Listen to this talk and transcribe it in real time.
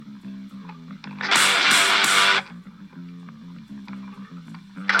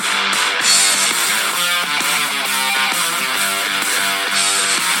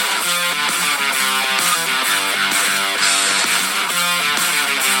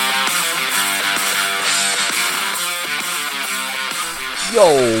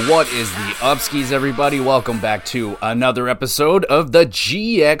Yo, what is the upskis, everybody? Welcome back to another episode of the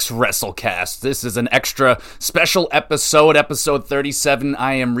GXWrestleCast. This is an extra special episode, episode 37.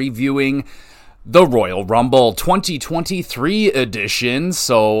 I am reviewing the Royal Rumble 2023 edition,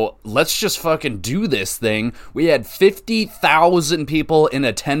 so let's just fucking do this thing. We had 50,000 people in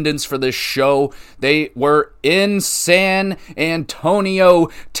attendance for this show. They were in San Antonio,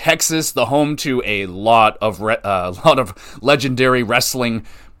 Texas, the home to a lot of legendary wrestling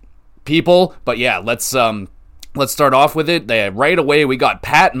people. But yeah, let's start off with it. Right away, we got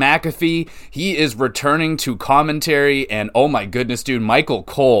Pat McAfee. He is returning to commentary, and oh my goodness, dude, Michael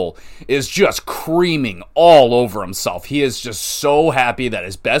Cole is just creaming all over himself. He is just so happy that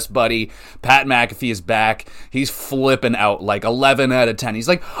his best buddy, Pat McAfee, is back. He's flipping out like 11 out of 10. He's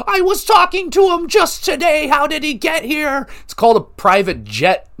like, I was talking to him just today. How did he get here? It's called a private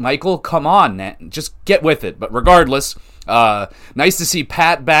jet, Michael. Come on, man. Just get with it. But regardless, nice to see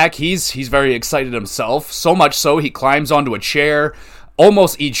Pat back. He's very excited himself. So much so, he climbs onto a chair,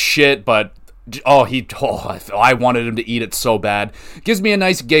 almost eats shit, but I wanted him to eat it so bad. Gives me a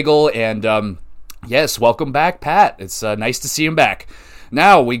nice giggle, and yes, welcome back, Pat. It's nice to see him back.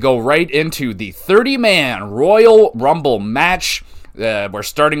 Now we go right into the 30-man Royal Rumble match. We're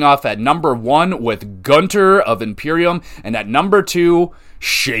starting off at number 1 with Gunter of Imperium, and at number 2,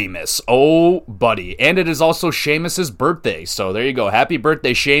 Sheamus. Oh, buddy. And it is also Sheamus's birthday, so there you go. Happy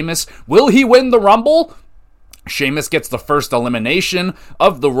birthday, Sheamus. Will he win the Rumble? Sheamus gets the first elimination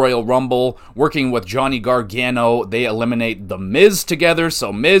of the Royal Rumble. Working with Johnny Gargano, they eliminate The Miz together,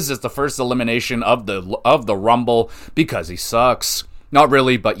 so Miz is the first elimination of the Rumble because he sucks. Not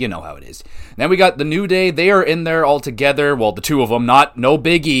really, but you know how it is. Then we got the New Day. They are in there all together. Well, the two of them. No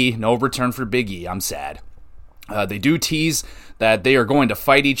Big E. No return for Big E. I'm sad. They do tease that they are going to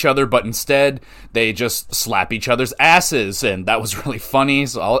fight each other, but instead they just slap each other's asses, and that was really funny,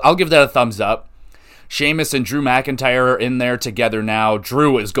 so I'll give that a thumbs up. Sheamus and Drew McIntyre are in there together now.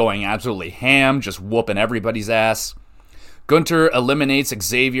 Drew is going absolutely ham, just whooping everybody's ass. Gunter eliminates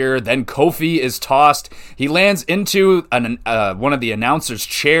Xavier, then Kofi is tossed. He lands into one of the announcer's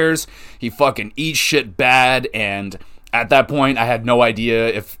chairs. He fucking eats shit bad, and at that point, I had no idea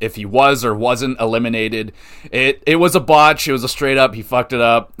if he was or wasn't eliminated. It was a botch. It was a straight up, he fucked it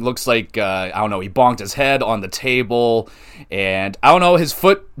up. Looks like, he bonked his head on the table. And, his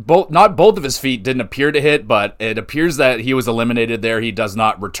foot, not both of his feet didn't appear to hit, but it appears that he was eliminated there. He does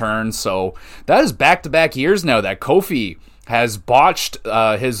not return. So, that is back-to-back years now that Kofi has botched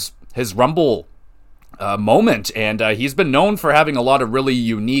his Rumble moment. And he's been known for having a lot of really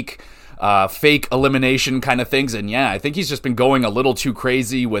unique fake elimination kind of things, and yeah, I think he's just been going a little too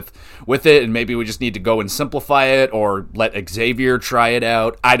crazy with it, and maybe we just need to go and simplify it, or let Xavier try it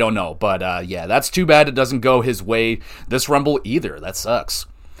out. I don't know, but yeah, that's too bad it doesn't go his way this Rumble either. That sucks.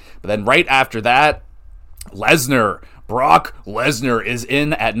 But then right after that, Brock Lesnar is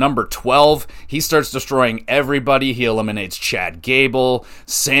in at number 12. He starts destroying everybody. He eliminates Chad Gable,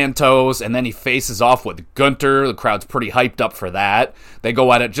 Santos, and then he faces off with Gunter. The crowd's pretty hyped up for that. They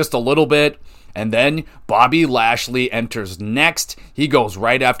go at it just a little bit, and then Bobby Lashley enters next. He goes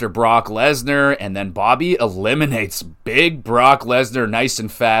right after Brock Lesnar, and then Bobby eliminates big Brock Lesnar nice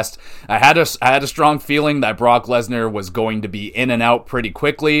and fast. I had a strong feeling that Brock Lesnar was going to be in and out pretty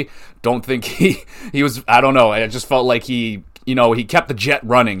quickly. Don't think he was, I don't know, I just felt like he kept the jet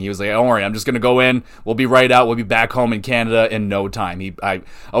running. He was like, don't worry, I'm just going to go in, we'll be right out, we'll be back home in Canada in no time. I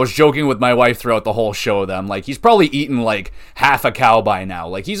was joking with my wife throughout the whole show that I'm like, he's probably eaten like half a cow by now.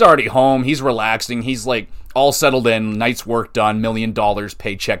 Like, he's already home, he's relaxing, he's like all settled in, night's work done, $1 million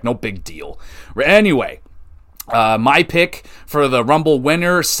paycheck, no big deal. Anyway, my pick for the Rumble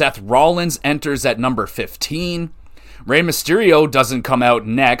winner, Seth Rollins, enters at number 15. Rey Mysterio doesn't come out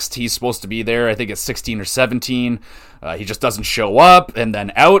next. He's supposed to be there. I think it's 16 or 17. He just doesn't show up. And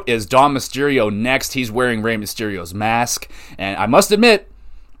then out is Dom Mysterio next. He's wearing Rey Mysterio's mask. And I must admit,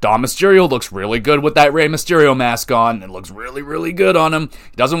 Dom Mysterio looks really good with that Rey Mysterio mask on. It looks really, really good on him.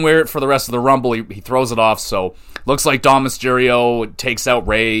 He doesn't wear it for the rest of the Rumble. He throws it off. So looks like Dom Mysterio takes out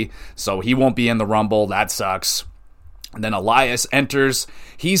Rey. So he won't be in the Rumble. That sucks. And then Elias enters.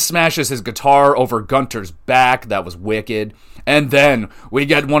 He smashes his guitar over Gunter's back. That was wicked. And then we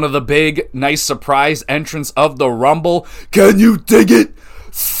get one of the big, nice surprise entrants of the Rumble. Can you dig it,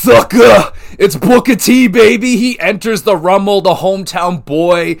 sucker? It's Booker T, baby. He enters the Rumble, the hometown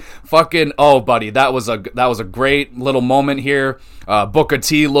boy. Fucking, oh, buddy, that was a great little moment here. Booker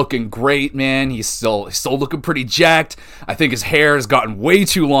T looking great, man. He's still looking pretty jacked. I think his hair has gotten way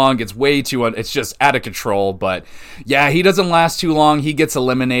too long. It's just out of control. But yeah, he doesn't last too long. He gets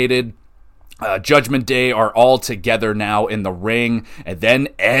eliminated. Judgment Day are all together now in the ring, and then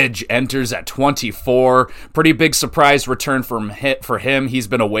Edge enters at 24. Pretty big surprise return for him. He's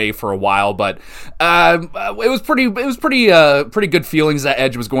been away for a while, but it was pretty good feelings that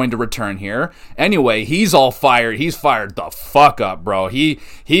Edge was going to return here. Anyway, he's all fired. He's fired the fuck up, bro.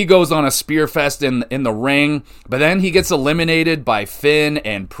 He goes on a spear fest in the ring, but then he gets eliminated by Finn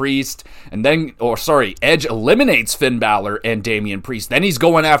and Priest, Edge eliminates Finn Balor and Damian Priest. Then he's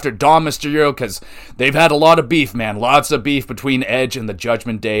going after Dom Mysterio, because they've had a lot of beef, man. Lots of beef between Edge and the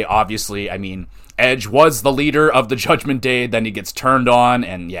Judgment Day. Obviously, I mean, Edge was the leader of the Judgment Day, then he gets turned on,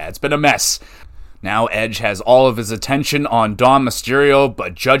 and yeah, it's been a mess. Now Edge has all of his attention on Dom Mysterio,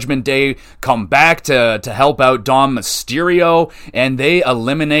 but Judgment Day come back to help out Dom Mysterio, and they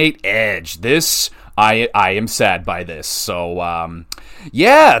eliminate Edge. I am sad by this. So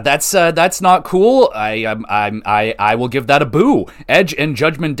yeah, that's not cool. I will give that a boo. Edge and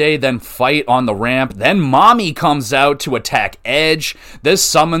Judgment Day then fight on the ramp. Then Mommy comes out to attack Edge. This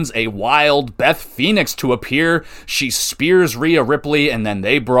summons a wild Beth Phoenix to appear. She spears Rhea Ripley, and then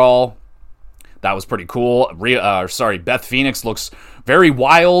they brawl. That was pretty cool. Beth Phoenix looks very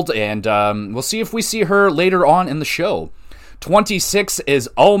wild, and we'll see if we see her later on in the show. 26 is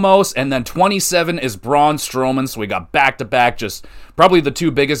Omos, and then 27 is Braun Strowman, so we got back-to-back, just probably the two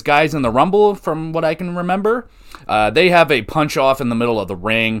biggest guys in the Rumble, from what I can remember. They have a punch-off in the middle of the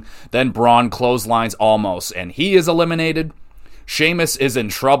ring, then Braun clotheslines Omos, and he is eliminated. Sheamus is in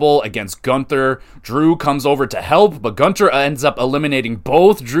trouble against Gunther. Drew comes over to help, but Gunther ends up eliminating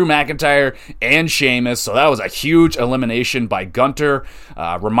both Drew McIntyre and Sheamus, so that was a huge elimination by Gunther,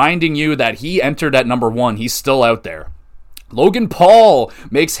 reminding you that he entered at number 1. He's still out there. Logan Paul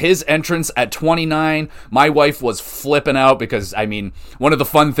makes his entrance at 29. My wife was flipping out because, I mean, one of the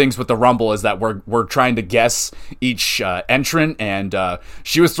fun things with the Rumble is that we're trying to guess each entrant, and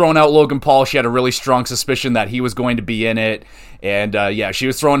she was throwing out Logan Paul. She had a really strong suspicion that he was going to be in it, and yeah, she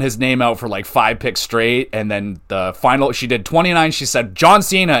was throwing his name out for like 5 picks straight, and then the final, she did 29, she said John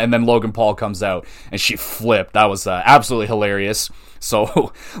Cena, and then Logan Paul comes out, and she flipped. That was absolutely hilarious.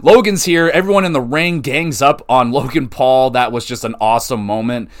 So, Logan's here. Everyone in the ring gangs up on Logan Paul. That was just an awesome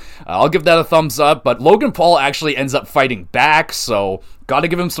moment. I'll give that a thumbs up. But Logan Paul actually ends up fighting back, so got to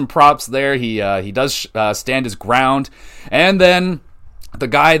give him some props there. He does stand his ground. And then the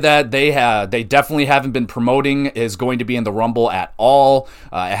guy that they definitely haven't been promoting is going to be in the Rumble at all.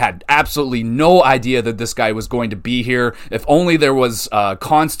 I had absolutely no idea that this guy was going to be here. If only there was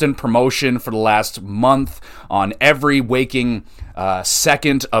constant promotion for the last month on every waking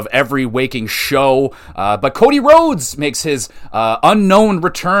second of every waking show. But Cody Rhodes makes his unknown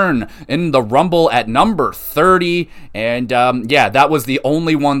return in the Rumble at number 30. And yeah, that was the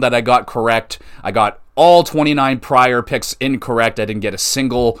only one that I got correct. I got all 29 prior picks incorrect. I didn't get a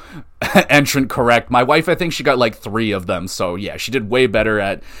single entrant correct. My wife, I think she got like 3 of them. So yeah, she did way better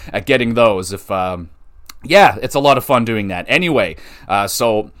at getting those. Yeah, it's a lot of fun doing that. Anyway,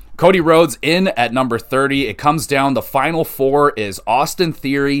 so Cody Rhodes in at number 30. It comes down. The final 4 is Austin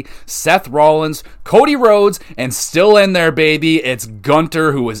Theory, Seth Rollins, Cody Rhodes, and still in there, baby, it's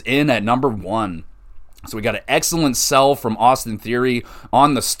Gunther, who is in at number 1. So we got an excellent sell from Austin Theory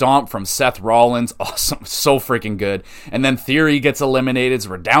on the stomp from Seth Rollins. Awesome. So freaking good. And then Theory gets eliminated.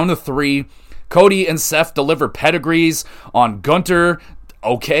 So we're down to 3. Cody and Seth deliver pedigrees on Gunther.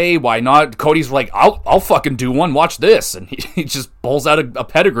 Okay, why not? Cody's like, I'll fucking do one. Watch this. And he just pulls out a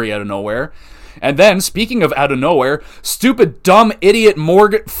pedigree out of nowhere. And then, speaking of out of nowhere, stupid, dumb, idiot,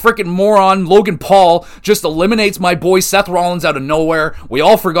 frickin' moron Logan Paul just eliminates my boy Seth Rollins out of nowhere. We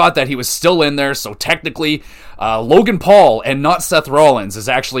all forgot that he was still in there, so technically, Logan Paul and not Seth Rollins is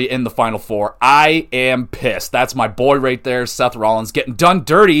actually in the final 4. I am pissed. That's my boy right there, Seth Rollins, getting done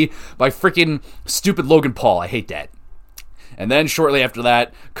dirty by frickin' stupid Logan Paul. I hate that. And then shortly after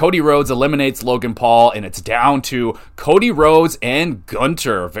that, Cody Rhodes eliminates Logan Paul, and it's down to Cody Rhodes and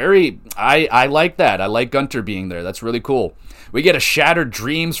Gunther. I like that. I like Gunther being there. That's really cool. We get a Shattered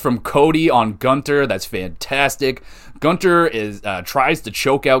Dreams from Cody on Gunther. That's fantastic. Gunther tries to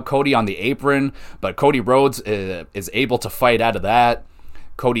choke out Cody on the apron, but Cody Rhodes is able to fight out of that.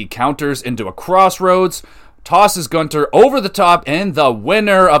 Cody counters into a crossroads, tosses Gunther over the top, and the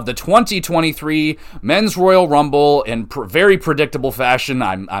winner of the 2023 Men's Royal Rumble in very predictable fashion.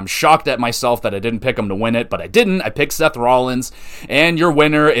 I'm shocked at myself that I didn't pick him to win it, but I didn't. I picked Seth Rollins, and your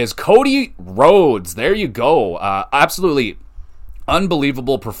winner is Cody Rhodes. There you go. Absolutely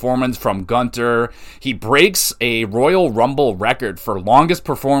Unbelievable performance from Gunther. He breaks a Royal Rumble record for longest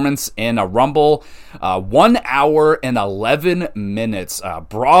performance in a Rumble, 1 hour and 11 minutes.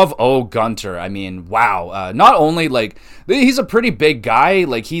 Bravo, Gunther. I mean, wow. Not only, like, he's a pretty big guy.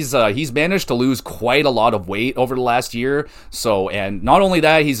 Like, he's managed to lose quite a lot of weight over the last year. So, and not only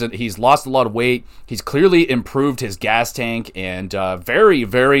that, he's lost a lot of weight. He's clearly improved his gas tank, and very,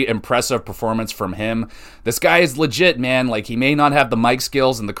 very impressive performance from him. This guy is legit, man. Like, he may not have the mic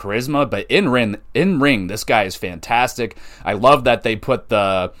skills and the charisma, but in ring, this guy is fantastic. I love that they put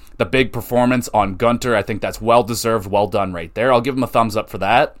the big performance on Gunther. I think that's well deserved, well done right there. I'll give him a thumbs up for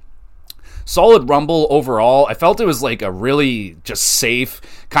that. Solid Rumble overall. I felt it was like a really just safe,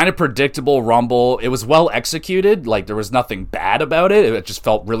 kind of predictable Rumble. It was well executed. Like, there was nothing bad about it. It just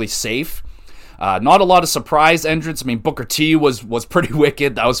felt really safe. Not a lot of surprise entrants. I mean, Booker T was pretty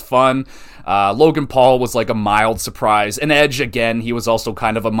wicked. That was fun. Logan Paul was like a mild surprise. And Edge, again, he was also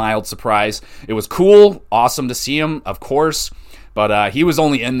kind of a mild surprise. It was cool. Awesome to see him, of course. But he was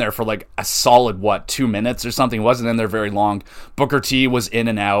only in there for like a solid, 2 minutes or something. He wasn't in there very long. Booker T was in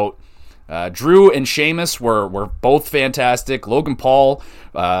and out. Drew and Sheamus were both fantastic. Logan Paul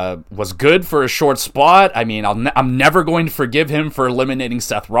was good for a short spot. I mean, I'm never going to forgive him for eliminating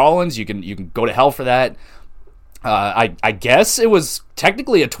Seth Rollins. You can go to hell for that. I guess it was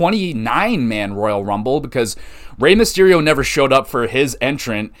technically a 29-man Royal Rumble because Rey Mysterio never showed up for his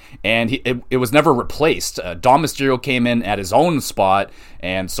entrant, and it was never replaced. Dom Mysterio came in at his own spot,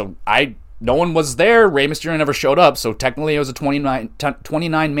 and so no one was there. Rey Mysterio never showed up, so technically it was a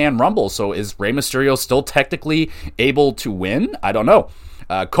 29-man Rumble. So is Rey Mysterio still technically able to win? I don't know.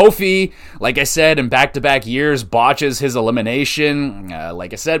 Kofi, like I said, in back-to-back years, botches his elimination.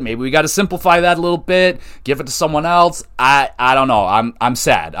 Like I said, maybe we got to simplify that a little bit, give it to someone else. I don't know. I'm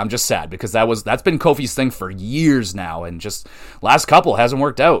sad. I'm just sad because that's been Kofi's thing for years now, and just last couple hasn't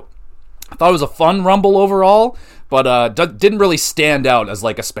worked out. I thought it was a fun Rumble overall, but didn't really stand out as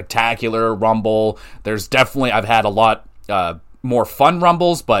like a spectacular Rumble. There's definitely, I've had a lot more fun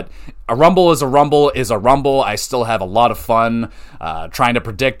Rumbles, but a Rumble is a Rumble is a Rumble. I still have a lot of fun trying to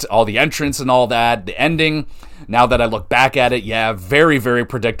predict all the entrants and all that. The ending, now that I look back at it, yeah, very, very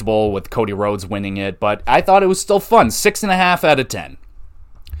predictable with Cody Rhodes winning it, but I thought it was still fun. 6.5 out of 10.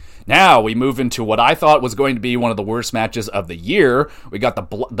 Now we move into what I thought was going to be one of the worst matches of the year. We got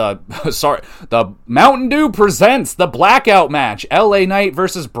the Mountain Dew presents the Blackout match, LA Knight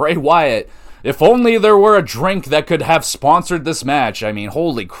versus Bray Wyatt. If only there were a drink that could have sponsored this match. I mean,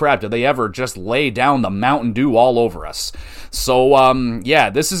 holy crap, did they ever just lay down the Mountain Dew all over us? So,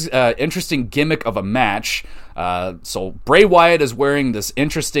 yeah, this is an interesting gimmick of a match. So Bray Wyatt is wearing this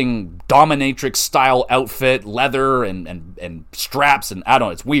interesting dominatrix style outfit, leather and straps, and I don't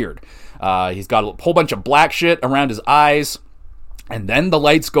know, it's weird. He's got a whole bunch of black shit around his eyes, and then the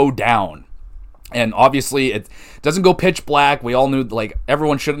lights go down. And obviously it doesn't go pitch black. We all knew, like,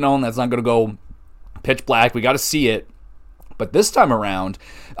 everyone should have known that's not going to go pitch black. We got to see it. But this time around,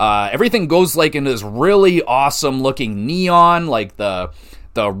 everything goes like into this really awesome looking neon, like the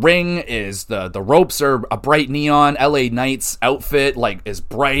ring is, the ropes are a bright neon. LA Knight's outfit like is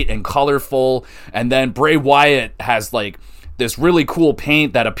bright and colorful, and then Bray Wyatt has like this really cool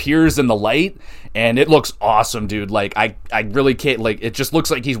paint that appears in the light, and it looks awesome, dude. Like I really can't, like, it just looks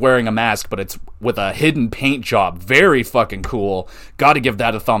like he's wearing a mask, but it's with a hidden paint job. Very fucking cool. Got to give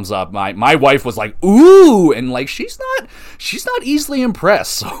that a thumbs up. My wife was like, "Ooh," and like she's not easily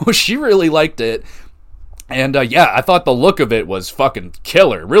impressed, so she really liked it. And yeah, I thought the look of it was fucking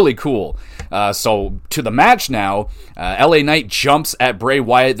killer. Really cool. So to the match now, LA Knight jumps at Bray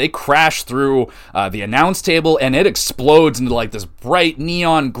Wyatt. They crash through the announce table, and it explodes into like this bright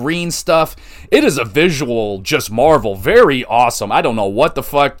neon green stuff. It is a visual just marvel. Very awesome. I don't know what the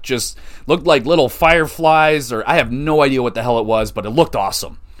fuck, just looked like little fireflies, or I have no idea what the hell it was, but it looked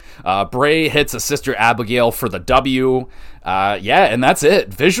awesome. Bray hits a Sister Abigail for the W. Yeah, and that's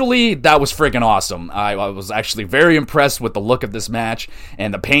it. Visually, that was freaking awesome. I was actually very impressed with the look of this match,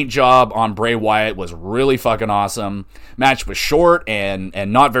 and the paint job on Bray Wyatt was really fucking awesome. Match was short and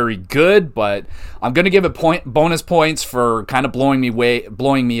not very good, but I'm gonna give it bonus points for kind of blowing me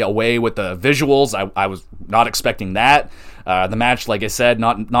away with the visuals. I was not expecting that. The match, like I said,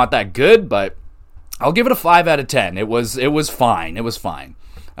 not that good, but I'll give it a 5 out of 10. It was fine. It was fine.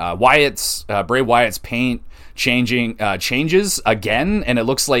 Bray Wyatt's paint changes again, and it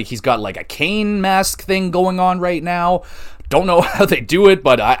looks like he's got like a Kane mask thing going on right now. Don't know how they do it,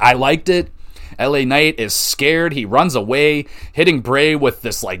 but I liked it. LA Knight is scared. He runs away, hitting Bray with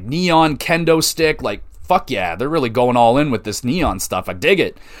this like neon kendo stick, like fuck yeah, they're really going all in with this neon stuff. I dig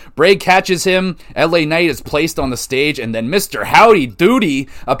it. Bray catches him. LA Knight is placed on the stage, and then Mr. Howdy Doody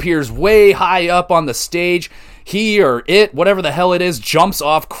appears way high up on the stage. He or it, whatever the hell it is, jumps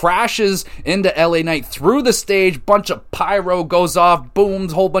off, crashes into LA Knight through the stage. Bunch of pyro goes off,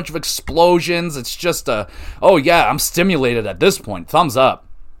 booms, whole bunch of explosions. It's just oh yeah, I'm stimulated at this point. Thumbs up.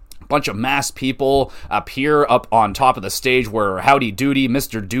 Bunch of masked people appear up on top of the stage where Howdy Doody,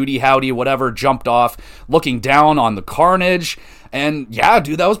 Mr. Doody Howdy, whatever, jumped off, looking down on the carnage. And yeah,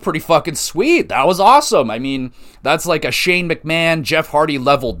 dude, that was pretty fucking sweet. That was awesome. I mean, that's like a Shane McMahon, Jeff Hardy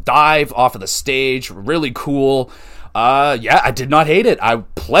level dive off of the stage. Really cool. Yeah, I did not hate it. I'm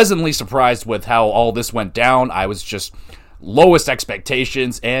pleasantly surprised with how all this went down. I was just lowest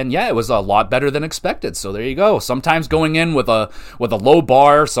expectations, and yeah, it was a lot better than expected. So there you go. Sometimes going in with a low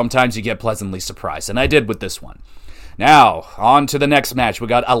bar, sometimes you get pleasantly surprised, and I did with this one. Now, on to the next match. We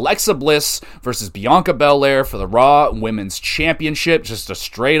got Alexa Bliss versus Bianca Belair for the Raw Women's Championship. Just a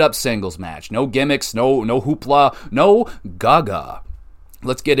straight-up singles match. No gimmicks, no hoopla, no gaga.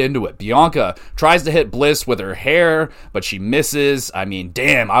 Let's get into it. Bianca tries to hit Bliss with her hair, but she misses. I mean,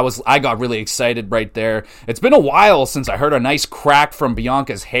 damn, I got really excited right there. It's been a while since I heard a nice crack from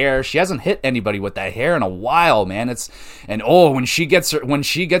Bianca's hair. She hasn't hit anybody with that hair in a while, man. When she gets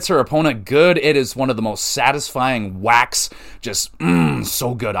her opponent good, it is one of the most satisfying whacks. Just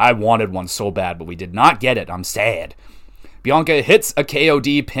so good. I wanted one so bad, but we did not get it. I'm sad. Bianca hits a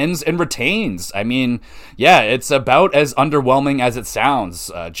KOD, pins, and retains. I mean, yeah, it's about as underwhelming as it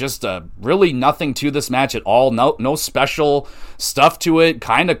sounds. Just really nothing to this match at all. No special stuff to it.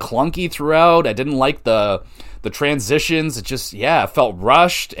 Kind of clunky throughout. I didn't like the transitions. It just, yeah, felt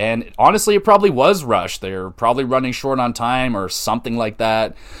rushed. And honestly, it probably was rushed. They're probably running short on time or something like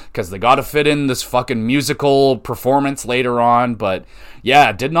that, because they got to fit in this fucking musical performance later on. But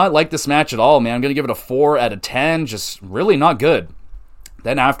yeah, did not like this match at all, man. I'm going to give it a 4 out of 10. Just really not good.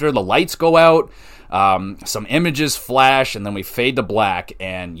 Then after, the lights go out, some images flash, and then we fade to black.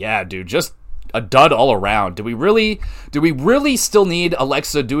 And yeah, dude, just a dud all around. Do we really still need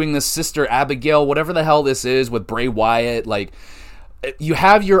Alexa doing this Sister Abigail, whatever the hell this is, with Bray Wyatt? Like, you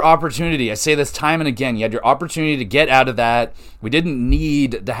have your opportunity. I say this time and again. You had your opportunity to get out of that. We didn't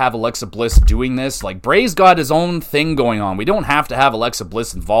need to have Alexa Bliss doing this. Like, Bray's got his own thing going on. We don't have to have Alexa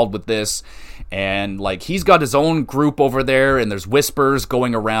Bliss involved with this. And, like, he's got his own group over there, and there's whispers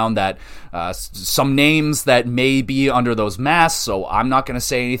going around that some names that may be under those masks, so I'm not going to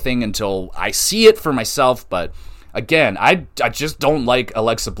say anything until I see it for myself. But again, I just don't like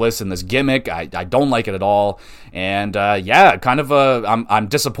Alexa Bliss in this gimmick. I don't like it at all. And yeah, kind of I'm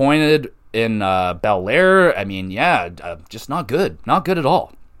disappointed in Belair. I mean, yeah, just not good. Not good at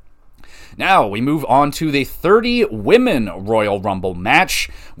all. Now, we move on to the 30 Women Royal Rumble match.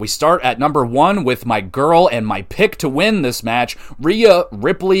 We start at number 1 with my girl and my pick to win this match, Rhea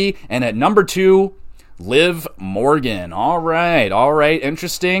Ripley, and at number 2, Liv Morgan. All right,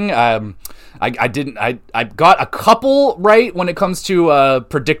 interesting. I got a couple right when it comes to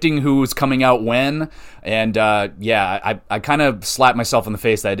predicting who's coming out when, and yeah, I kind of slapped myself in the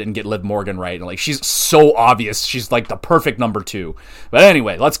face that I didn't get Liv Morgan right. Like, she's so obvious. She's like the perfect number 2. But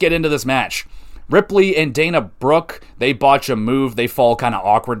anyway, let's get into this match. Ripley and Dana Brooke, they botch a move. They fall kind of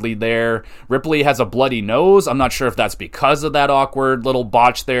awkwardly there. Ripley has a bloody nose. I'm not sure if that's because of that awkward little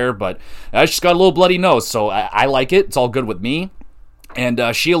botch there, but she's got a little bloody nose, so I like it. It's all good with me. And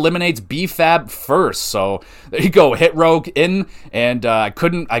she eliminates B-Fab first. So there you go, Hit Rogue in, and I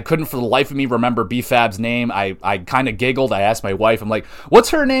couldn't for the life of me remember B-Fab's name. I kind of giggled. I asked my wife, I'm like,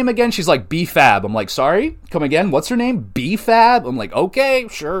 what's her name again? She's like, B-Fab. I'm like, sorry, come again? What's her name? B-Fab? I'm like, okay,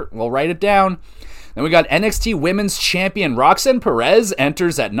 sure, we'll write it down. Then we got NXT Women's Champion Roxanne Perez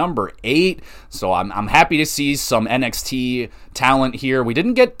enters at number 8. So I'm happy to see some NXT talent here.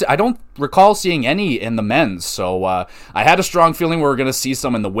 I don't recall seeing any in the men's. So I had a strong feeling we were going to see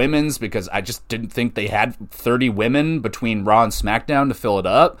some in the women's, because I just didn't think they had 30 women between Raw and SmackDown to fill it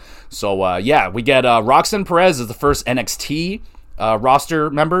up. So yeah, we get Roxanne Perez as the first NXT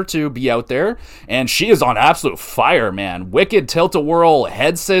roster member to be out there, and she is on absolute fire, man. Wicked tilt-a-whirl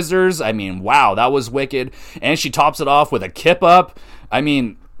head scissors. I mean, wow, that was wicked. And she tops it off with a kip up. I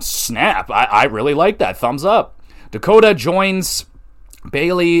mean, snap. I really like that. Thumbs up. Dakota joins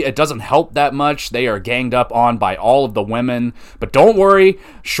Bayley. It doesn't help that much. They are ganged up on by all of the women, but don't worry,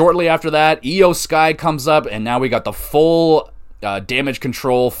 shortly after that, Io Sky comes up, and now we got the full Damage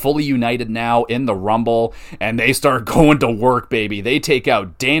Control fully united now in the Rumble, and they start going to work, baby. They take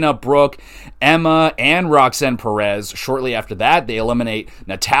out Dana Brooke, Emma, and Roxanne Perez. Shortly after that, they eliminate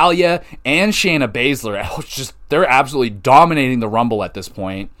Natalya and Shayna Baszler. They're absolutely dominating the Rumble at this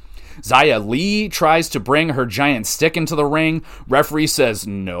point. Xia Li tries to bring her giant stick into the ring. Referee says,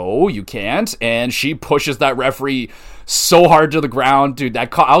 no, you can't. And she pushes that referee so hard to the ground. Dude, I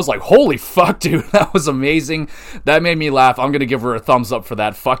was like, holy fuck, dude. That was amazing. That made me laugh. I'm going to give her a thumbs up for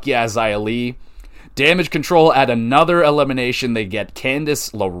that. Fuck yeah, Xia Li. Damage Control at another elimination. They get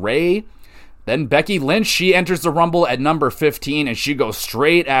Candice LeRae. Then Becky Lynch, she enters the Rumble at number 15, and she goes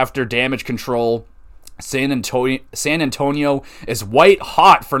straight after Damage Control. San Antonio is white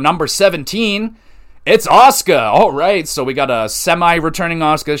hot for number 17. It's Asuka. All right, so we got a semi-returning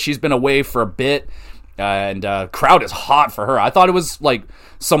Asuka. She's been away for a bit, and crowd is hot for her. I thought it was like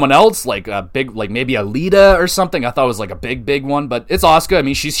someone else, like a big, like maybe Alita or something. I thought it was like a big one, but it's Asuka. I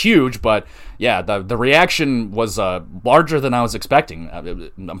mean, she's huge, but yeah, the reaction was larger than I was expecting.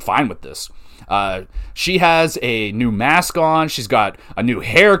 I'm fine with this. She has a new mask on. She's got a new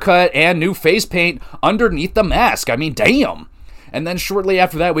haircut and new face paint underneath the mask. I mean, damn. And then shortly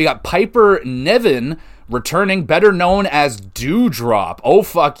after that, we got Piper Niven returning, better known as Doudrop. Oh,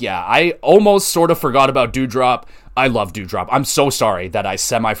 fuck yeah. I almost sort of forgot about Doudrop. I love Doudrop. I'm so sorry that I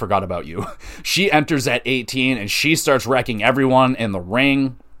semi-forgot about you. She enters at 18, and she starts wrecking everyone in the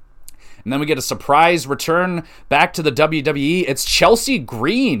ring. And then we get a surprise return back to the WWE. It's Chelsea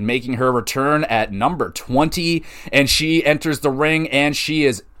Green making her return at number 20. And she enters the ring and she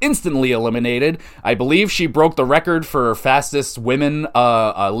is instantly eliminated. I believe she broke the record for fastest women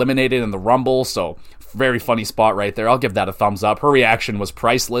eliminated in the Rumble. So very funny spot right there. I'll give that a thumbs up. Her reaction was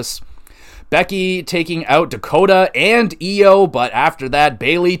priceless. Becky taking out Dakota and Io, but after that,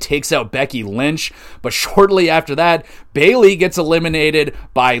 Bayley takes out Becky Lynch. But shortly after that, Bayley gets eliminated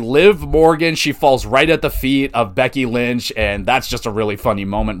by Liv Morgan. She falls right at the feet of Becky Lynch, and that's just a really funny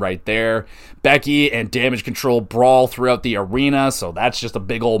moment right there. Becky and Damage Control brawl throughout the arena, so that's just a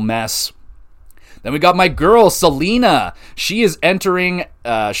big old mess. Then we got my girl, Selena. She is entering,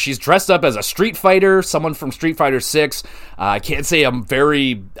 she's dressed up as a Street Fighter, someone from Street Fighter 6. I can't say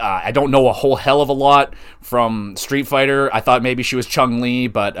I don't know a whole hell of a lot from Street Fighter. I thought maybe she was Chun-Li,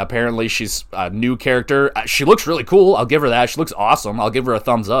 but apparently she's a new character. She looks really cool. I'll give her that. She looks awesome. I'll give her a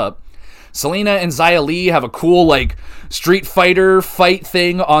thumbs up. Selena and Xia Li have a cool, like, Street Fighter fight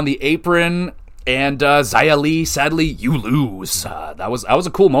thing on the apron. And Xia Li, sadly, you lose. That was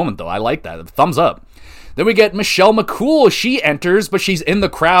a cool moment, though. I like that. Thumbs up. Then we get Michelle McCool. She enters, but she's in the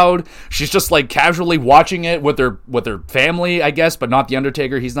crowd. She's just like casually watching it with her family, I guess, but not the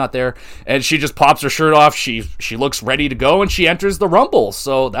Undertaker. He's not there. And she just pops her shirt off. She looks ready to go, and she enters the Rumble.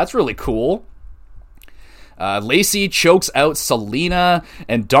 So that's really cool. Lacey chokes out Selena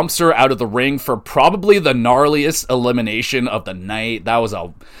and dumps her out of the ring for probably the gnarliest elimination of the night. That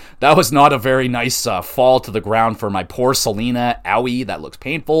was not a very nice fall to the ground for my poor Selena. Owie, that looks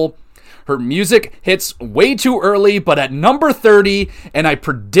painful. Her music hits way too early, but at number 30, and I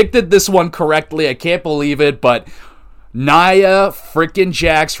predicted this one correctly, I can't believe it, but Nia frickin'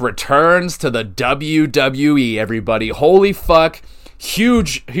 Jax returns to the WWE, everybody. Holy fuck.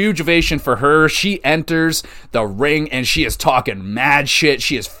 Huge ovation for her. She enters the ring and she is talking mad shit.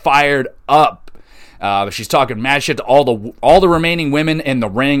 She is fired up. She's talking mad shit to all the remaining women in the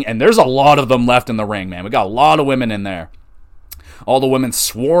ring, and there's a lot of them left in the ring, man. We got a lot of women in there. All the women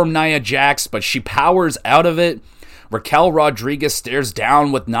swarm Nia Jax, but she powers out of it. Raquel Rodriguez stares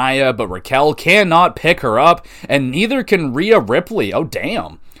down with Nia, but Raquel cannot pick her up, and neither can Rhea Ripley. Oh,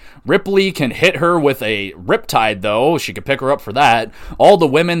 damn. Ripley can hit her with a Riptide, though. She could pick her up for that. All the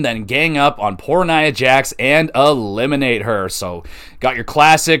women then gang up on poor Nia Jax and eliminate her. So, got your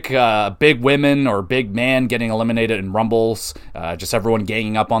classic big women or big man getting eliminated in Rumbles. Just everyone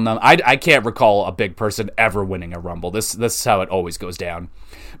ganging up on them. I can't recall a big person ever winning a Rumble. This is how it always goes down.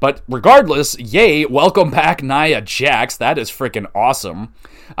 But regardless, yay, welcome back Nia Jax. That is freaking awesome.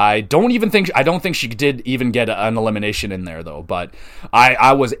 I don't think she did even get an elimination in there, though, but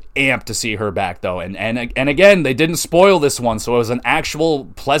I was amped to see her back, though, and again, they didn't spoil this one, so it was an actual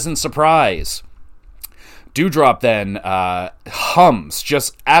pleasant surprise. Doudrop then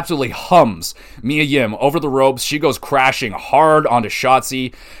just absolutely hums Mia Yim over the ropes. She goes crashing hard onto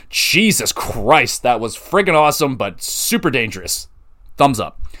Shotzi. Jesus Christ, that was friggin' awesome, but super dangerous. Thumbs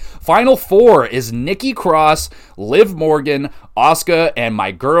up. Final four is Nikki Cross, Liv Morgan, Asuka, and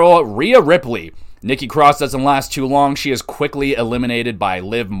my girl Rhea Ripley. Nikki Cross doesn't last too long. She is quickly eliminated by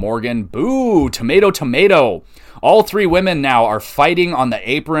Liv Morgan. Boo! Tomato. All three women now are fighting on the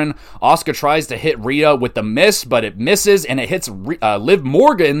apron. Asuka tries to hit Rhea with the miss, but it misses, and it hits Liv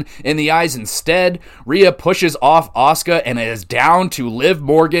Morgan in the eyes instead. Rhea pushes off Asuka, and it is down to Liv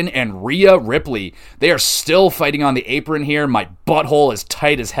Morgan and Rhea Ripley. They are still fighting on the apron here. My butthole is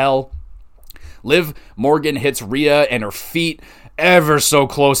tight as hell. Liv Morgan hits Rhea, and her feet ever so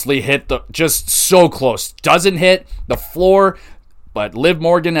closely hit just so close. Doesn't hit the floor, but Liv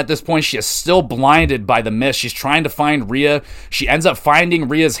Morgan at this point, she is still blinded by the mist. She's trying to find Rhea. She ends up finding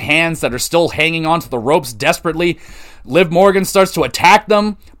Rhea's hands that are still hanging onto the ropes desperately. Liv Morgan starts to attack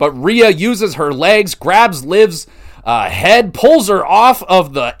them, but Rhea uses her legs, grabs Liv's head, pulls her off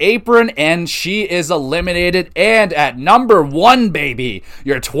of the apron, and she is eliminated. And at number 1, baby,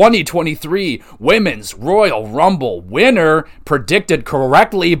 your 2023 Women's Royal Rumble winner, predicted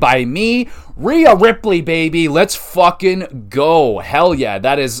correctly by me, Rhea Ripley, baby. Let's fucking go. Hell yeah.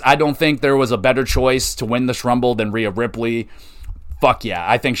 I don't think there was a better choice to win this Rumble than Rhea Ripley. Fuck yeah.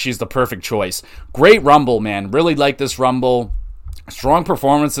 I think she's the perfect choice. Great Rumble, man. Really like this Rumble. Strong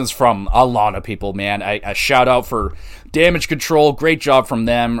performances from a lot of people, man. A shout out for Damage Control. Great job from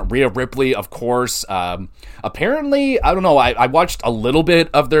them. Rhea Ripley, of course. Apparently, I don't know, I watched a little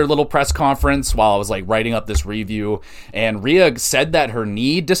bit of their little press conference while I was like writing up this review, and Rhea said that her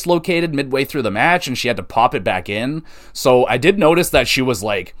knee dislocated midway through the match and she had to pop it back in. So I did notice that she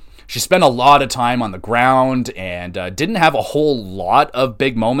spent a lot of time on the ground and didn't have a whole lot of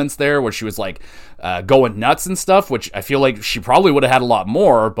big moments there where she was like going nuts and stuff, which I feel like she probably would have had a lot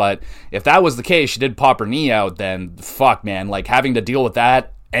more. But if that was the case, she did pop her knee out, then fuck, man. Like having to deal with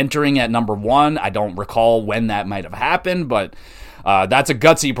that entering at number 1, I don't recall when that might have happened, but that's a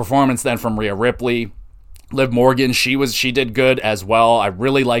gutsy performance then from Rhea Ripley. Liv Morgan, she did good as well. I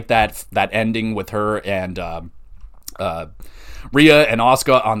really like that ending with her and Rhea and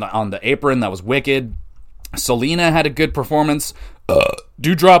Asuka on the apron. That was wicked. Selena had a good performance.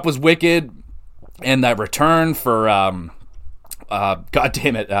 Doudrop was wicked. And that return for, God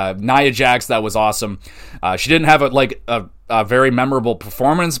damn it, Nia Jax, that was awesome. She didn't have a very memorable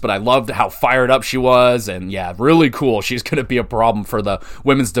performance, but I loved how fired up she was. And yeah, really cool. She's going to be a problem for the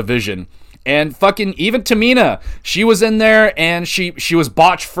women's division. And fucking even Tamina, she was in there and she was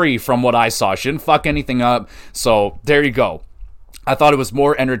botch free from what I saw. She didn't fuck anything up. So there you go. I thought it was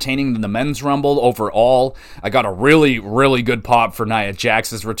more entertaining than the men's Rumble overall. I got a really, really good pop for Nia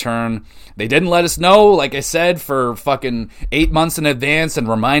Jax's return. They didn't let us know, like I said, for fucking 8 months in advance and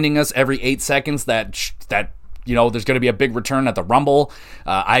reminding us every 8 seconds that you know, there's going to be a big return at the Rumble.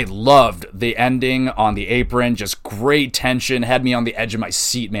 I loved the ending on the apron. Just great tension. Had me on the edge of my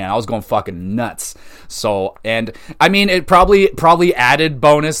seat, man. I was going fucking nuts. So, and I mean, it probably added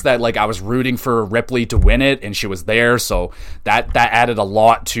bonus that like I was rooting for Ripley to win it and she was there. So that added a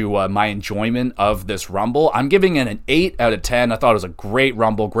lot to my enjoyment of this Rumble. I'm giving it an 8 out of 10. I thought it was a great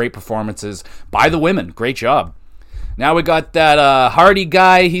Rumble. Great performances by the women. Great job. Now we got that Hardy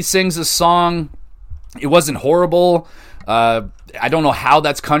guy. He sings a song. It wasn't horrible. I don't know how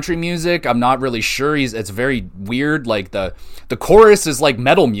that's country music. I'm not really sure. It's very weird. Like the chorus is like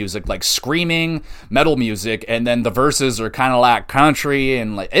metal music, like screaming metal music, and then the verses are kind of like country,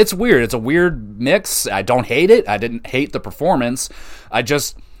 and like it's weird. It's a weird mix. I don't hate it. I didn't hate the performance. I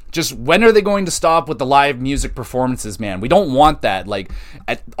just when are they going to stop with the live music performances, man? We don't want that. Like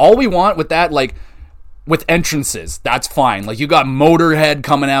all we want with that, like. With entrances, that's fine. Like, you got Motorhead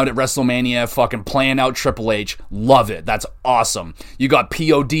coming out at WrestleMania, fucking playing out Triple H. Love it. That's awesome. You got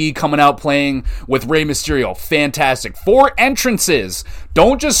POD coming out playing with Rey Mysterio. Fantastic. 4 entrances.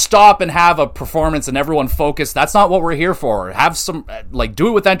 Don't just stop and have a performance and everyone focus. That's not what we're here for. Have some, like, do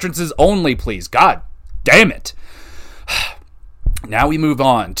it with entrances only, please. God damn it. Now we move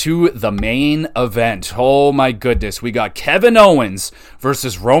on to the main event. Oh my goodness. We got Kevin Owens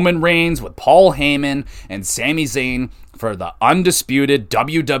versus Roman Reigns with Paul Heyman and Sami Zayn for the undisputed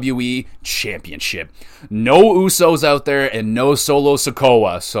WWE Championship. No Usos out there and no Solo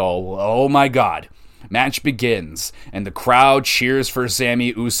Sikoa. So, oh my God. Match begins and the crowd cheers for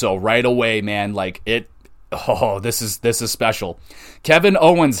Sami Uso right away, man. Like this is special. Kevin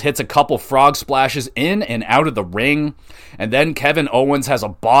Owens hits a couple frog splashes in and out of the ring, and then Kevin Owens has a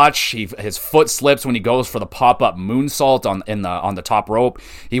botch. His foot slips when he goes for the pop-up moonsault on the top rope.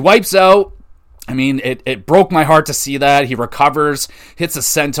 He wipes out. I mean, it broke my heart to see that. He recovers, hits a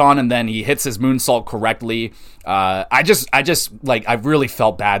senton, and then he hits his moonsault correctly. I really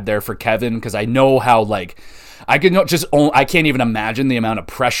felt bad there for Kevin because I know how I can't even imagine the amount of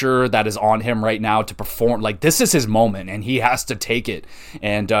pressure that is on him right now to perform. Like, this is his moment, and he has to take it.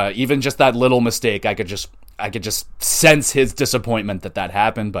 And even just that little mistake, I could just sense his disappointment that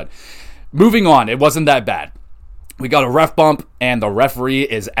happened. But moving on, it wasn't that bad. We got a ref bump, and the referee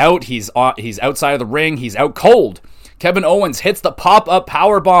is out. He's outside of the ring. He's out cold. Kevin Owens hits the pop-up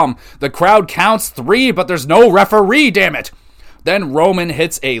powerbomb. The crowd counts 3, but there's no referee, damn it. Then Roman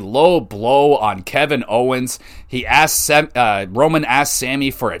hits a low blow on Kevin Owens. Roman asks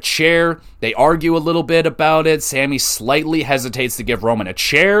Sammy for a chair. They argue a little bit about it. Sammy slightly hesitates to give Roman a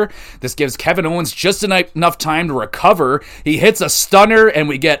chair. This gives Kevin Owens just enough time to recover. He hits a stunner, and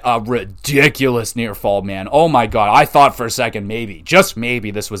we get a ridiculous near fall, man. Oh my god, I thought for a second maybe, just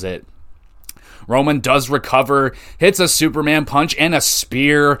maybe, this was it. Roman does recover, hits a Superman punch and a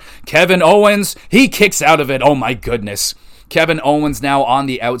spear. Kevin Owens, he kicks out of it. Oh my goodness. Kevin Owens now on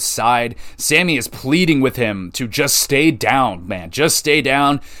the outside. Sammy is pleading with him to just stay down, man. Just stay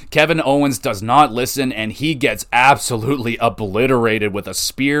down. Kevin Owens does not listen, and he gets absolutely obliterated with a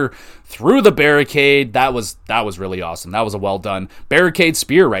spear through the barricade. That was really awesome. That was a well done barricade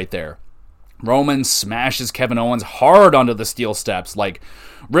spear right there. Roman smashes Kevin Owens hard onto the steel steps, like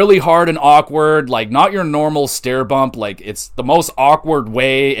really hard and awkward, like not your normal stair bump, like it's the most awkward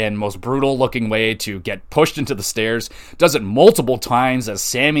way and most brutal looking way to get pushed into the stairs. Does it multiple times as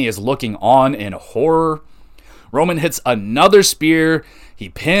Sammy is looking on in horror. Roman hits another spear. He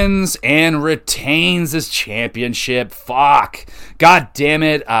pins and retains his championship. Fuck. God damn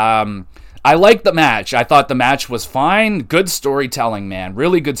it. I liked the match. I thought the match was fine. Good storytelling, man.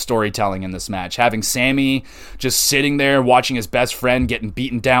 Really good storytelling in this match. Having Sammy just sitting there watching his best friend getting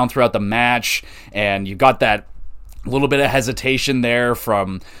beaten down throughout the match, and you got that little bit of hesitation there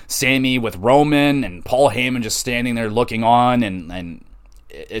from Sammy with Roman, and Paul Heyman just standing there looking on, and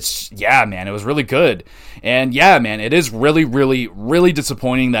it's, yeah, man, it was really good. And yeah, man, it is really, really, really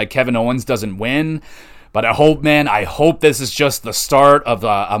disappointing that Kevin Owens doesn't win. But I hope this is just the start of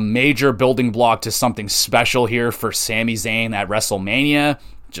a major building block to something special here for Sami Zayn at WrestleMania.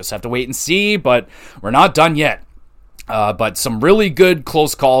 Just have to wait and see, but we're not done yet. But some really good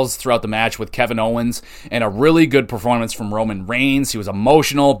close calls throughout the match with Kevin Owens, and a really good performance from Roman Reigns. He was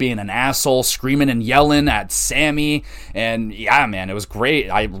emotional, being an asshole, screaming and yelling at Sammy. And yeah, man, it was great.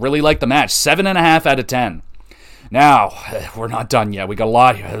 I really liked the match. 7.5 out of 10. Now, we're not done yet. We got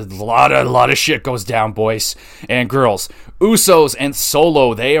a lot of shit goes down, boys and girls. Usos and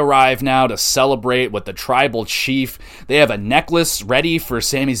Solo, they arrive now to celebrate with the tribal chief. They have a necklace ready for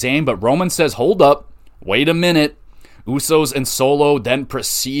Sami Zayn, but Roman says, hold up, wait a minute. Usos and Solo then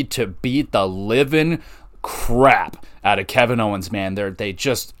proceed to beat the living crap out of Kevin Owens, man. They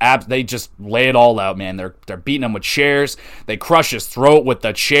just lay it all out, man. They're beating him with chairs. They crush his throat with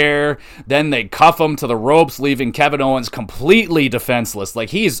the chair. Then they cuff him to the ropes, leaving Kevin Owens completely defenseless. Like,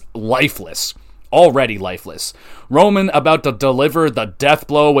 he's lifeless. Already lifeless. Roman about to deliver the death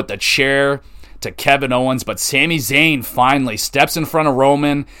blow with the chair to Kevin Owens, but Sami Zayn finally steps in front of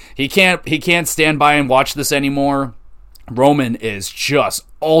Roman. He can't stand by and watch this anymore. Roman is just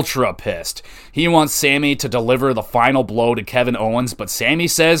ultra pissed. He wants Sammy to deliver the final blow to Kevin Owens, but Sammy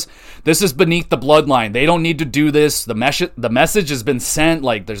says this is beneath the bloodline. They don't need to do this. The message has been sent.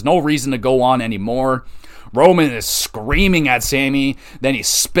 Like, there's no reason to go on anymore. Roman is screaming at Sammy. Then he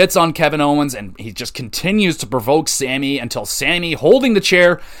spits on Kevin Owens, and he just continues to provoke Sammy until Sammy, holding the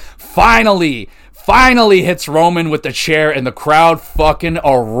chair, finally hits Roman with the chair, and the crowd fucking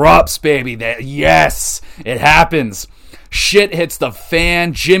erupts, baby. Yes, it happens. Shit hits the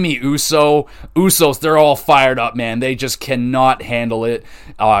fan. Jimmy Usos, they're all fired up, man. They just cannot handle it.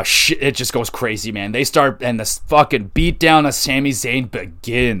 Shit, it just goes crazy, man. They start, and this fucking beatdown of Sami Zayn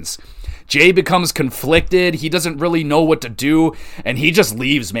begins. Jay becomes conflicted. He doesn't really know what to do, and he just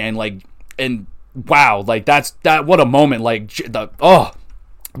leaves, man. Like, and wow, like what a moment. Like,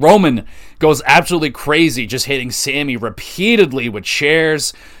 Roman goes absolutely crazy, just hitting Sammy repeatedly with chair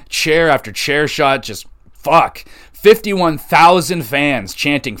after chair shot. Just fuck. 51,000 fans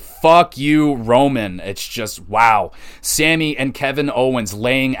chanting, fuck you, Roman. It's just, wow. Sammy and Kevin Owens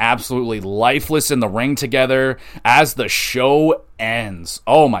laying absolutely lifeless in the ring together as the show ends.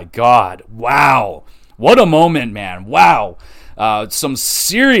 Oh my God. Wow. What a moment, man. Wow. Some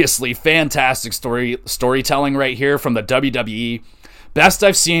seriously fantastic storytelling right here from the WWE. Best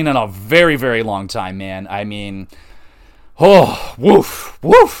I've seen in a very, very long time, man. I mean, oh, woof.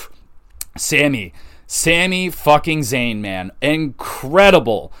 Sami fucking Zayn, man.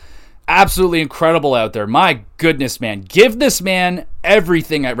 Incredible. Absolutely incredible out there. My goodness, man. Give this man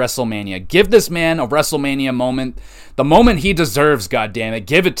everything at WrestleMania. Give this man a WrestleMania moment. The moment he deserves, goddammit.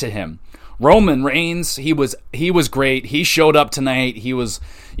 Give it to him. Roman Reigns, he was great. He showed up tonight. He was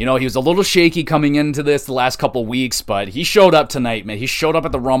a little shaky coming into this the last couple weeks, but he showed up tonight, man. He showed up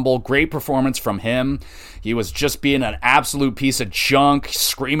at the Rumble. Great performance from him. He was just being an absolute piece of junk,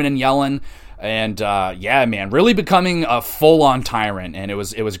 screaming and yelling. And yeah, man, really becoming a full-on tyrant, and it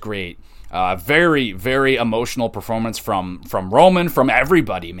was great. Very, very emotional performance from Roman, from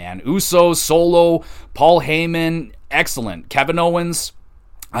everybody, man. Usos, Solo, Paul Heyman, excellent. Kevin Owens,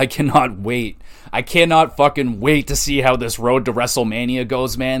 I cannot wait. I cannot fucking wait to see how this road to WrestleMania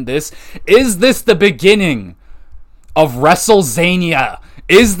goes, man. Is this the beginning of WrestleZania?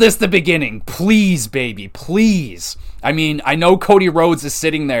 Is this the beginning? Please, baby, please. I mean, I know Cody Rhodes is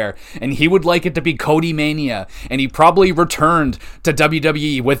sitting there, and he would like it to be Cody Mania, and he probably returned to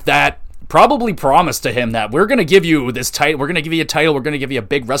WWE with that probably promised to him that we're going to give you this title, we're going to give you a title, we're going to give you a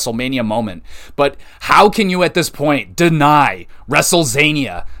big WrestleMania moment. But how can you at this point deny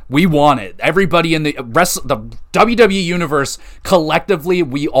WrestleZania? We want it. Everybody in the WWE universe, collectively,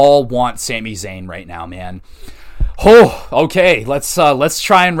 we all want Sami Zayn right now, man. Oh, okay, let's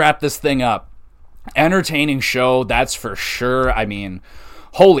try and wrap this thing up. Entertaining show, that's for sure. I mean,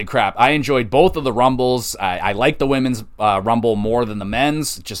 holy crap, I enjoyed both of the Rumbles. I like the women's Rumble more than the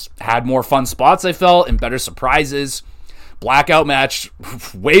men's. Just had more fun spots, I felt, and better surprises. Blackout match,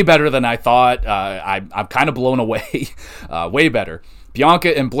 way better than I thought. I'm kind of blown away. Way better.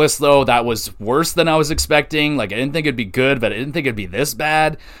 Bianca and Bliss, though, that was worse than I was expecting. Like, I didn't think it'd be good, but I didn't think it'd be this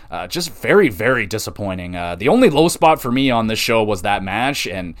bad. Just very, very disappointing. The only low spot for me on this show was that match,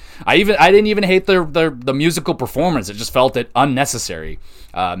 and I didn't even hate the musical performance. It just felt it unnecessary.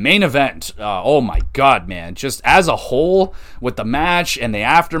 Main event, oh my god, man. Just as a whole, with the match and the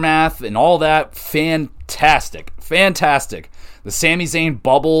aftermath and all that, fantastic. The Sami Zayn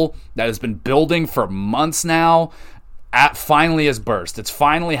bubble that has been building for months now, finally has burst. It's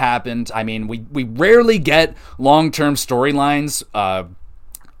finally happened. I mean, we rarely get long-term storylines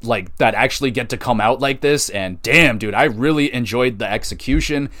like that actually get to come out like this, and damn, dude, I really enjoyed the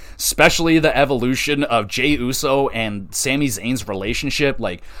execution, especially the evolution of Jey Uso and Sami Zayn's relationship.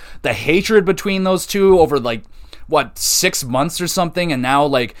 Like, the hatred between those two over, like, 6 months or something, and now,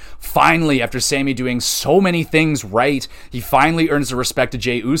 like, finally, after Sami doing so many things right, he finally earns the respect of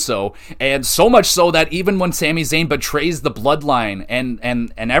Jey Uso, and so much so that even when Sami Zayn betrays the bloodline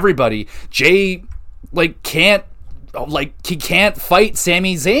and everybody, Jey, like, he can't fight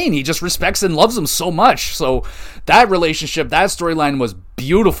Sami Zayn. He just respects and loves him so much. So that relationship, that storyline was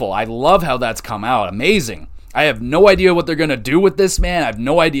beautiful. I love how that's come out. Amazing. I have no idea what they're going to do with this, man. I have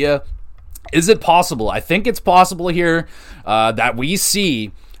no idea. Is it possible? I think it's possible here that we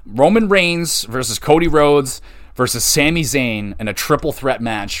see Roman Reigns versus Cody Rhodes versus Sami Zayn in a triple threat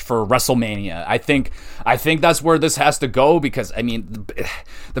match for WrestleMania. I think that's where this has to go, because, I mean,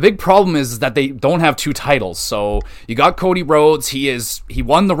 the big problem is that they don't have two titles. So you got Cody Rhodes. He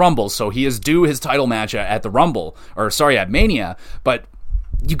won the Rumble, so he is due his title match at at Mania. But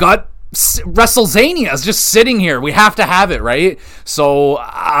you got WrestleZania is just sitting here. We have to have it, right? So,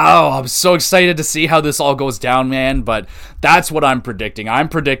 I'm so excited to see how this all goes down, man. But that's what I'm predicting. I'm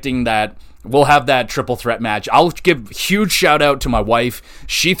predicting that we'll have that triple threat match. I'll give huge shout out to my wife.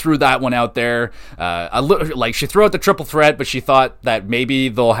 She threw that one out there. She threw out the triple threat, but she thought that maybe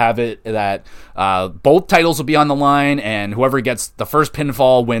they'll have it that both titles will be on the line, and whoever gets the first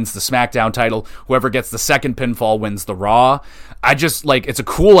pinfall wins the SmackDown title. Whoever gets the second pinfall wins the Raw. I just, like, it's a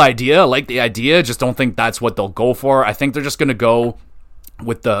cool idea. I like the idea. Just don't think that's what they'll go for. I think they're just going to go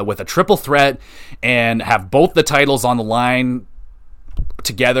with a triple threat and have both the titles on the line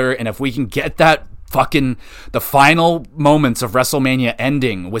together. And if we can get that the final moments of WrestleMania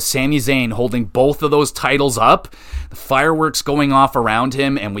ending with Sami Zayn holding both of those titles up, the fireworks going off around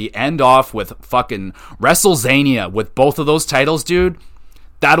him, and we end off with fucking WrestleZania with both of those titles, dude,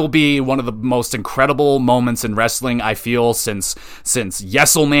 that'll be one of the most incredible moments in wrestling, I feel, since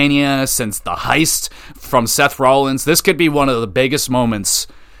Yeselmania, since the heist from Seth Rollins. This could be one of the biggest moments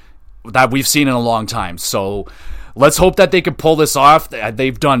that we've seen in a long time. So let's hope that they could pull this off.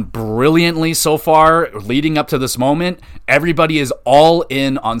 They've done brilliantly so far leading up to this moment. Everybody is all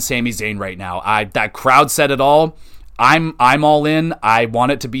in on Sami Zayn right now. That crowd said it all. I'm all in. I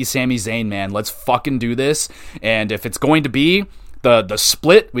want it to be Sami Zayn, man. Let's fucking do this. And if it's going to be the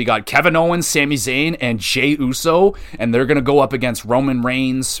split, we got Kevin Owens, Sami Zayn, and Jey Uso, and they're going to go up against Roman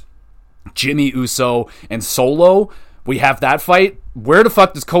Reigns, Jimmy Uso, and Solo. We have that fight. Where the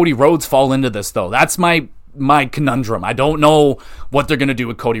fuck does Cody Rhodes fall into this, though? That's my conundrum. I don't know what they're going to do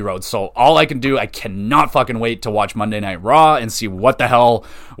with Cody Rhodes. So all I can do, I cannot fucking wait to watch Monday Night Raw and see what the hell,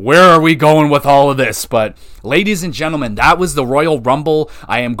 where are we going with all of this. But ladies and gentlemen, that was the Royal Rumble.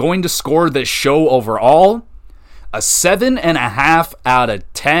 I am going to score this show overall a 7.5 out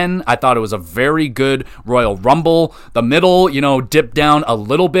of 10. 10. I thought it was a very good Royal Rumble. The middle, dipped down a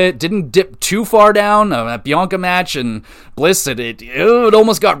little bit. Didn't dip too far down. That Bianca match and Bliss, it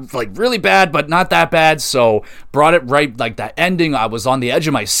almost got like really bad, but not that bad. So brought it right, like that ending. I was on the edge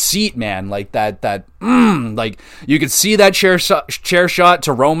of my seat, man. Like like you could see that chair shot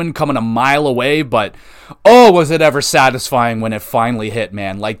to Roman coming a mile away, but oh, was it ever satisfying when it finally hit,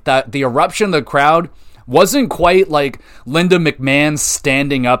 man. Like that, the eruption of the crowd wasn't quite like Linda McMahon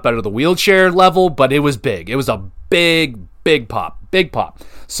standing up out of the wheelchair level, but it was big. It was a big pop.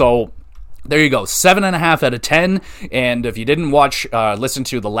 So there you go, 7.5 out of 10. And if you didn't listen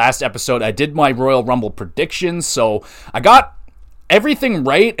to the last episode, I did my Royal Rumble predictions. So I got everything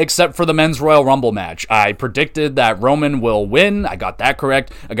right except for the men's Royal Rumble match. I predicted that Roman will win. I got that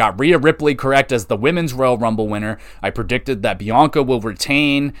correct. I got Rhea Ripley correct as the women's Royal Rumble winner. I predicted that Bianca will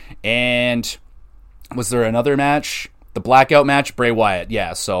retain. And was there another match? The blackout match, Bray Wyatt.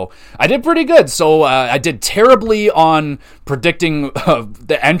 Yeah, so I did pretty good. So I did terribly on predicting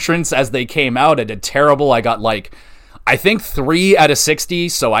the entrance as they came out. I did terrible. I got I think 3 out of 60,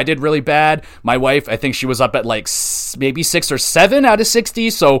 so I did really bad. My wife, I think she was up at maybe 6 or 7 out of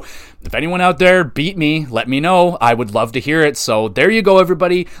 60, so if anyone out there beat me, let me know. I would love to hear it. So there you go,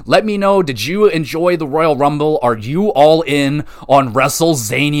 everybody. Let me know, did you enjoy the Royal Rumble? Are you all in on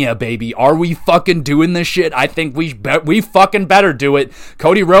WrestleZania, baby? Are we fucking doing this shit? I think we fucking better do it.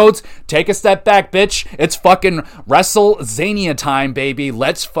 Cody Rhodes, take a step back, bitch. It's fucking WrestleZania time, baby.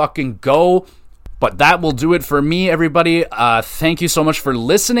 Let's fucking go. But that will do it for me, everybody. Thank you so much for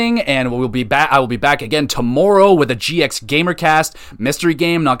listening, and we'll be back. I will be back again tomorrow with a GXWrestleCast mystery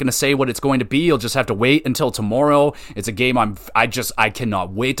game. Not going to say what it's going to be. You'll just have to wait until tomorrow. It's a game I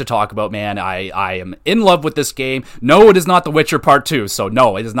cannot wait to talk about, man. I am in love with this game. No, it is not The Witcher Part 2. So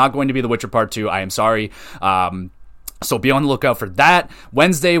no, it is not going to be The Witcher Part 2. I am sorry. So be on the lookout for that.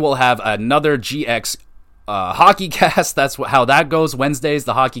 Wednesday we'll have another GX hockey cast. That's how that goes. Wednesday's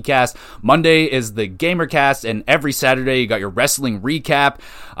the hockey cast. Monday is the gamer cast, and every Saturday you got your wrestling recap.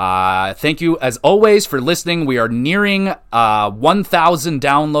 Thank you as always for listening. We are nearing 1,000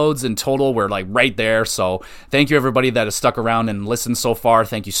 downloads in total. We're right there. So thank you everybody that has stuck around and listened so far.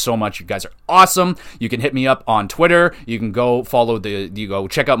 Thank you so much. You guys are awesome. You can hit me up on Twitter. You can go go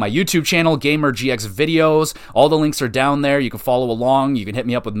check out my YouTube channel, Gamer GX Videos. All the links are down there. You can follow along. You can hit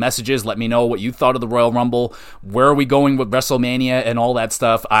me up with messages. Let me know what you thought of the Royal Rumble. Where are we going with WrestleMania and all that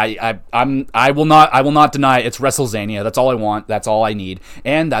stuff? I will not deny it's WrestleZania. That's all I want. That's all I need.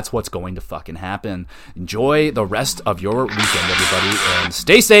 And that's what's going to fucking happen. Enjoy the rest of your weekend, everybody, and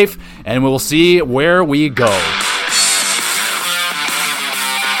stay safe, and we'll see where we go.